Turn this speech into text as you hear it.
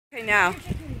Now.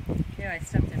 Yeah, I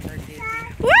stepped in bird duty.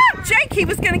 Woo! Jake, he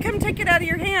was going to come take it out of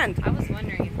your hand. I was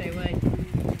wondering if they would.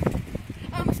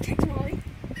 I almost kicked Molly.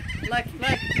 Look,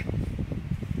 look.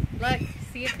 Look,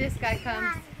 see if this guy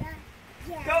comes.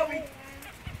 Kobe!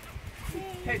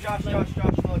 Hey, Josh, look,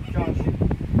 Josh. Oh,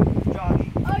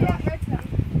 yeah, Red's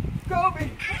coming. Kobe!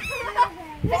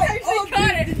 I actually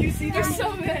caught it. Did you see that? They're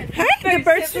so good. Hey, the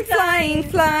birds are flying,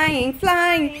 flying,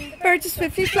 flying. Birds are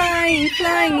swiftly flying,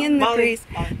 flying in the Molly. breeze.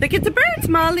 Look at the birds,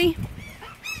 Molly.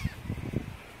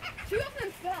 Two of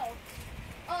them fell.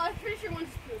 Oh, I'm pretty sure one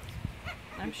spooked.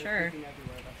 I'm sure. That's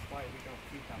why we don't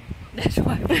feed them. That's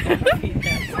why we don't feed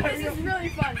them. But this is really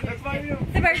fun. That's why we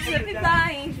don't The birds feed swiftly them.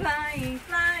 flying, flying,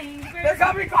 flying. The birds They're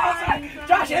coming closer!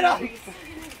 Josh, hit him!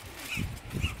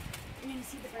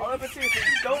 Oh, but seriously,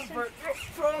 don't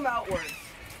throw them outwards.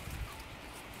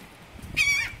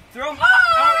 Throw them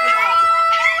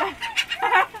out.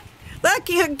 Look,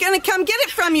 you're going to come get it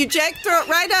from you, Jake. Throw it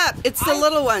right up. It's the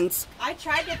little ones. I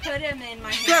tried to put him in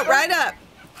my hand. Throw it right up.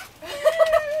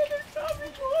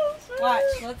 Watch.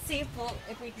 Let's see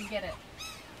if we can get it.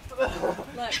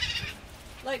 Look.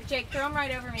 Look, Jake, throw him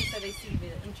right over me so they see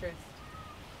the interest.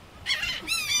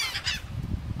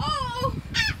 Oh!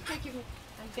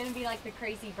 I'm gonna be like the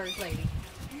crazy bird lady.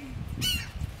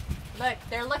 Look,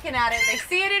 they're looking at it. They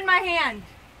see it in my hand.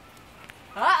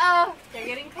 Uh-oh. They're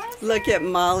getting close. Look at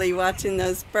Molly watching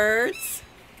those birds.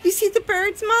 You see the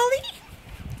birds, Molly?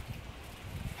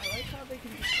 I like how they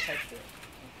can just catch it.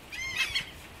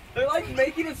 They're like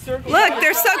making a circle. Look,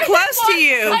 they're so close to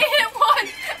you. I hit one!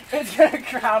 It's gonna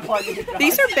crab on you.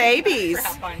 These are babies.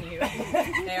 Crap on you.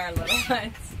 They are little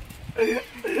ones.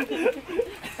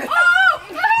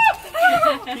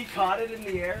 He caught it in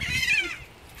the air.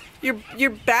 You're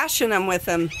bashing them with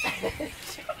them.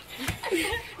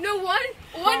 No, one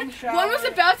was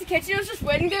about to catch it. It was just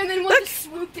waiting there, and then one just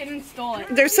swooped in and stole it.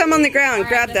 There's some on the ground. All right,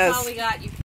 Grab that's those. all we got. You